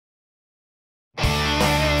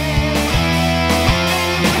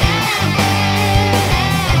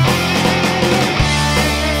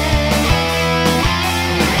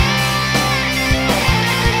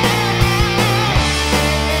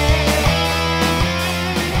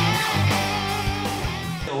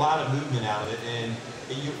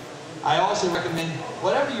I also recommend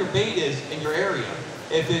whatever your bait is in your area.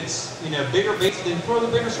 If it's bigger baits, then throw the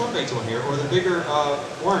bigger swim baits on here, or the bigger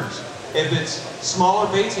worms. If it's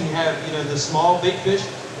smaller baits and you have the small bait fish,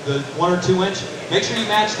 the 1 or 2 inch, make sure you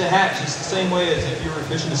match the hatch. It's the same way as if you were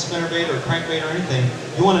fishing a spinnerbait or a crankbait or anything.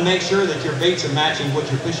 You want to make sure that your baits are matching what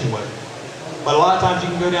you're fishing with. But a lot of times you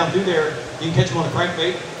can go down through there, you can catch them on a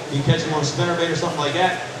crankbait, you can catch them on a spinnerbait or something like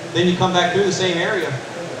that. Then you come back through the same area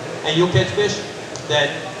and you'll catch fish that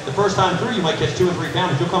the first time through you might catch 2 or 3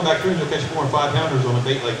 pounders. You'll come back through and you'll catch 4 and 5 pounders on a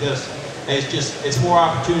bait like this. And it's more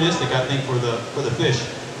opportunistic, I think, for the fish.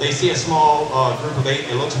 They see a small group of bait,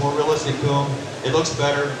 it looks more realistic to them, it looks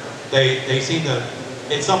better. They seem to,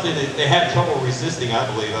 it's something that they have trouble resisting, I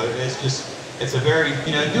believe. It's a very,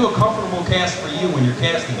 do a comfortable cast for you when you're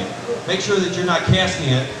casting it. Make sure that you're not casting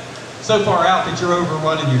it so far out that you're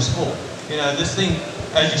overrunning your spool. This thing,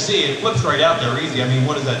 as you see, it flips right out there easy. I mean,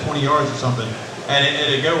 what is that, 20 yards or something? And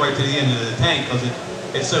it'll go right to the end of the tank because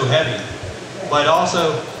it's so heavy. But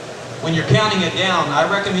also, when you're counting it down, I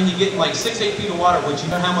recommend you get like 6-8 feet of water, which you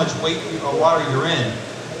know how much weight of water you're in.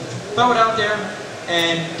 Throw it out there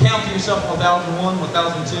and count to yourself 1,001,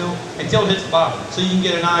 1,002 until it hits the bottom. So you can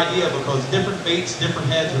get an idea, because different baits, different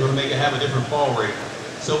heads are going to make it have a different fall rate.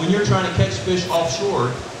 So when you're trying to catch fish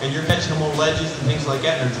offshore and you're catching them on ledges and things like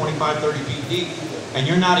that, and they're 25, 30 feet deep, and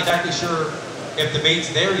you're not exactly sure if the bait's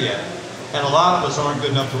there yet, and a lot of us aren't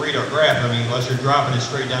good enough to read our graph, I mean, unless you're dropping it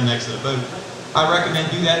straight down next to the boat. I recommend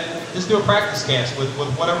do that. Just do a practice cast with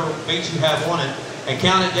whatever baits you have on it and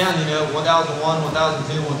count it down, 1,001,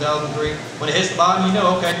 1,002, 1,003. When it hits the bottom,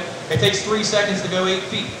 okay, it takes 3 seconds to go 8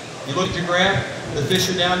 feet. You look at your graph, the fish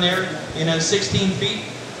are down there, 16 feet,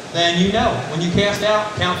 then when you cast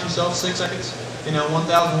out, count yourself 6 seconds. 1,001,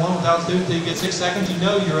 1,002, until you get 6 seconds,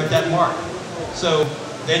 you're at that mark. So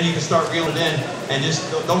then you can start reeling it in and just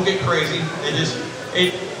don't get crazy.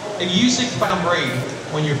 If you use 6-pound braid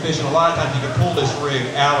when you're fishing, a lot of times you can pull this rig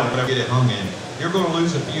out of whatever you get it hung in. You're going to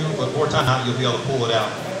lose a few, but more time than not, you'll be able to pull it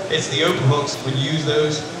out. It's the open hooks, when you use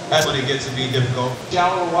those, that's when it gets to be difficult.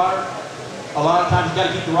 Shallower water, a lot of times you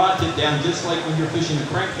got to keep the rod tip down, just like when you're fishing a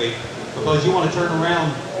crankbait, because you want to turn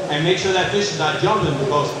around and make sure that fish is not jumping,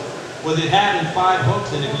 because with it having 5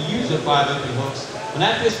 hooks, and if you use the 5 open hooks, when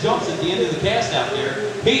that fish jumps at the end of the cast out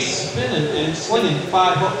there, he's spinning and slinging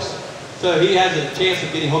 5 hooks. So he has a chance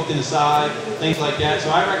of getting hooked in the side, things like that.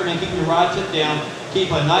 So I recommend keeping your rod tip down,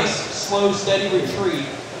 keep a nice, slow, steady retreat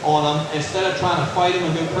on them instead of trying to fight them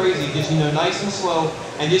and go crazy. Just, nice and slow,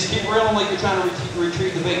 and just keep reeling like you're trying to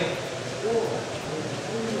retrieve the bait.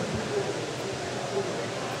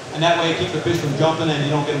 And that way, keep the fish from jumping, and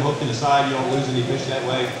you don't get them hooked in the side. You don't lose any fish that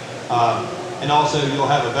way. And also, you'll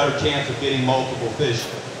have a better chance of getting multiple fish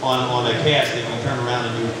on a cast if you turn around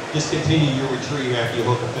and you just continue your retrieve after you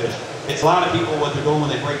hook a fish. It's a lot of people, what they're doing when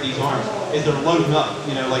they break these arms is they're loading up,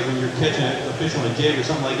 like when you're catching a fish on a jig or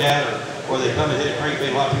something like that, or they come and hit a crankbait,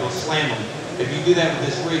 a lot of people slam them. If you do that with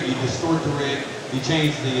this rig, you distort the rig, you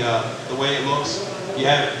change the way it looks,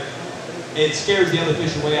 it scares the other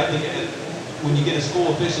fish away. I think when you get a school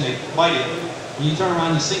of fish and they bite it, when you turn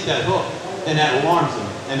around and you sink that hook, then that alarms them,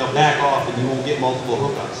 and they'll back off and you won't get multiple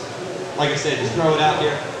hookups. Like I said, just throw it out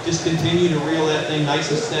there. Just continue to reel that thing nice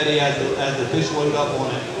and steady as the fish load up on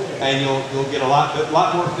it, and you'll get a lot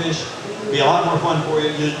more fish. It'll be a lot more fun for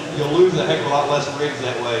you. You'll lose a heck of a lot less rigs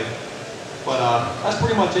that way. But that's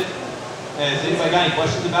pretty much it. Has anybody got any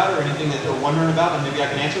questions about it or anything that they're wondering about, and maybe I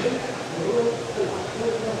can answer them?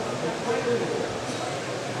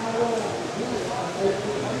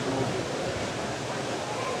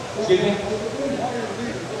 Excuse me?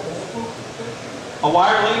 A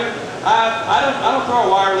wire leader? I don't throw a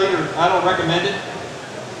wire leader. I don't recommend it.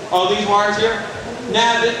 Oh, these wires here?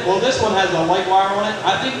 Nah, this one has a light wire on it.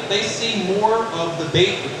 I think they see more of the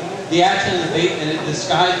bait, the action of the bait, and it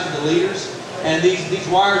disguises the leaders. And these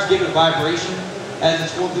wires give it vibration as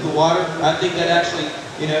it's going through the water. I think that actually,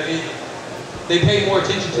 they pay more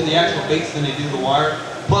attention to the actual baits than they do the wire.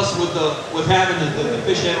 Plus, with having the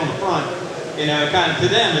fish head on the front, kind of to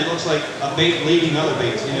them it looks like a bait leading other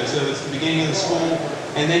baits. So it's the beginning of the school,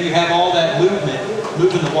 and then you have all that movement,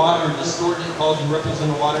 moving the water and distorting it, causing ripples in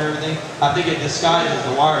the water and everything. I think it disguises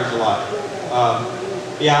the wires a lot.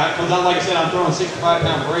 Because like I said, I'm throwing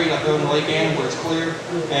 65-pound braid. I throw it in Lake Anna where it's clear,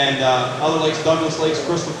 and other lakes, Douglas Lake's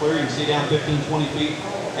crystal clear. You can see down 15, 20 feet.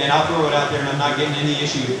 And I'll throw it out there, and I'm not getting any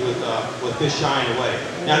issues with fish shying away.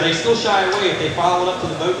 Now, they still shy away if they follow it up to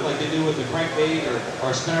the boat like they do with a crankbait or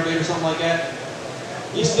a spinnerbait or something like that.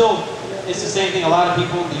 It's the same thing. A lot of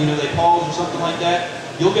people, they pause or something like that.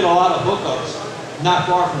 You'll get a lot of hookups not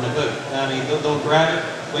far from the boat. I mean, they'll grab it,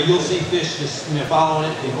 but you'll see fish just following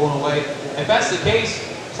it and going away. If that's the case,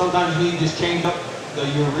 Sometimes you need to just change up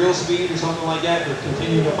your reel speed or something like that for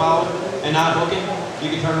continuing to follow and not hooking. You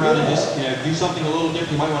can turn around and just do something a little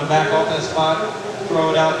different. You might want to back off that spot, throw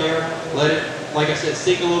it out there, let it, like I said,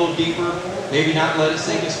 sink a little deeper, maybe not let it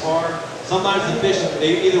sink as far. Sometimes the fish,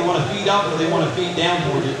 they either want to feed up or they want to feed down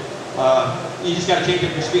towards it. You just got to change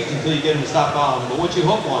up your speeds until you get them to stop following. But once you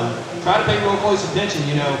hook one, try to pay real close attention,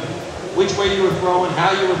 which way you were throwing,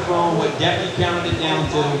 how you were throwing, what depth you counted it down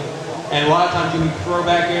to. And a lot of times you can throw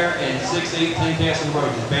back there and 6, 8, 10 casts in a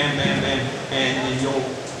row, just bam, bam, bam, and you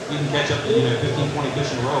can catch up to 15, 20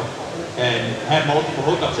 fish in a row and have multiple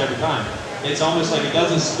hookups every time. It's almost like it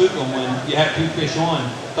doesn't spook them when you have 2 fish on,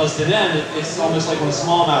 because to them it's almost like when a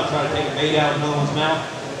smallmouth try to take a bait out of another one's mouth.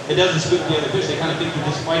 It doesn't spook the other fish. They kind of think you're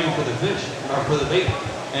just fighting for the fish or for the bait,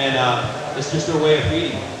 and it's just their way of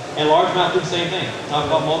feeding. And largemouth do the same thing. Talk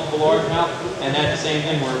about multiple largemouth, and that's the same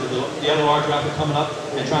thing where the other largemouth are coming up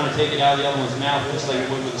and trying to take it out of the other one's mouth, just like you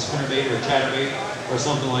would with a spinnerbait or a chatterbait or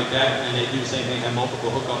something like that. And they do the same thing, have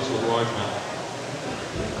multiple hookups with largemouth.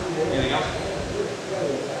 Anything else?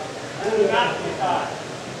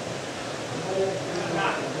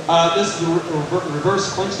 This is the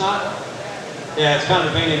reverse clinch knot. Yeah, it's kind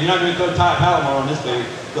of a pain. You're not going to go tie a Palomar on this baby.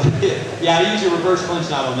 But yeah, I use a reverse clinch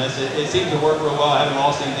knot on this. It seems to work real well. I haven't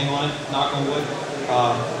lost anything on it, knock on wood.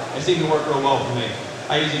 It seems to work real well for me.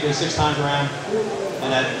 I usually go 6 times around,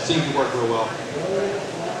 and that seems to work real well.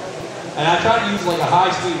 And I try to use like a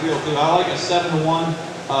high-speed reel too. I like a 7-to-1,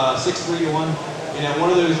 6-3-to-1. One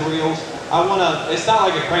of those reels. It's not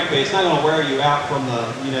like a crankbait. It's not going to wear you out from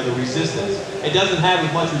the resistance. It doesn't have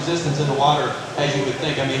as much resistance in the water as you would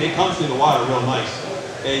think. I mean, it comes through the water real nice.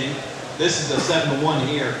 And this is a 7-to-1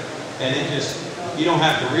 here, and you don't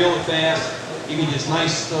have to reel it fast. You can just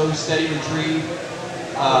nice, slow, steady retrieve.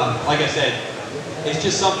 Like I said, it's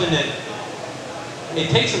just something that it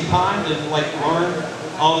takes some time to learn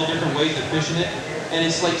all the different ways of fishing it. And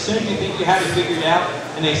it's like, as soon as you think you have it figured out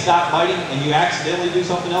and they stop biting and you accidentally do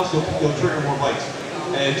something else, you'll trigger more bites.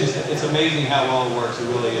 And it's amazing how well it works. It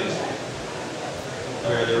really is.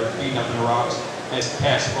 They're feeding up in the rocks, and it's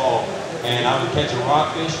past fall. And I would catch a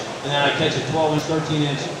rockfish, and then I'd catch a 12-inch,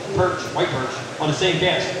 13-inch perch, white perch, on the same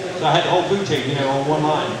cast. So I had the whole food chain, on one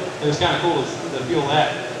line. It was kind of cool to feel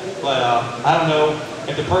that. But I don't know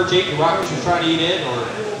if the perch ate the rockfish was trying to eat it, or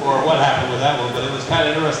what happened with that one. But it was kind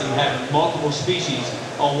of interesting to have multiple species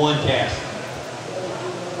on one cast.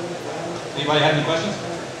 Anybody have any questions?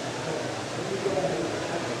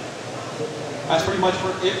 That's pretty much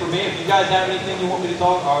it for me. If you guys have anything you want me to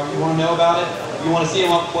talk, or you want to know about it, if you want to see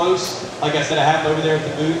them up close, like I said, I have it over there at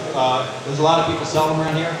the booth. There's a lot of people selling them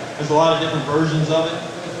around here. There's a lot of different versions of it.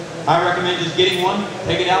 I recommend just getting one,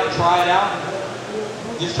 take it out, try it out.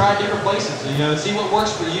 Just try different places, see what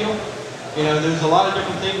works for you. There's a lot of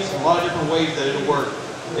different things, a lot of different ways that it'll work.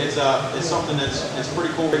 It's something it's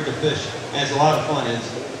pretty cool to fish, and it's a lot of fun.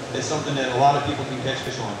 It's something that a lot of people can catch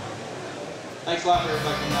fish on. Thanks a lot for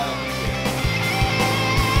everybody coming out.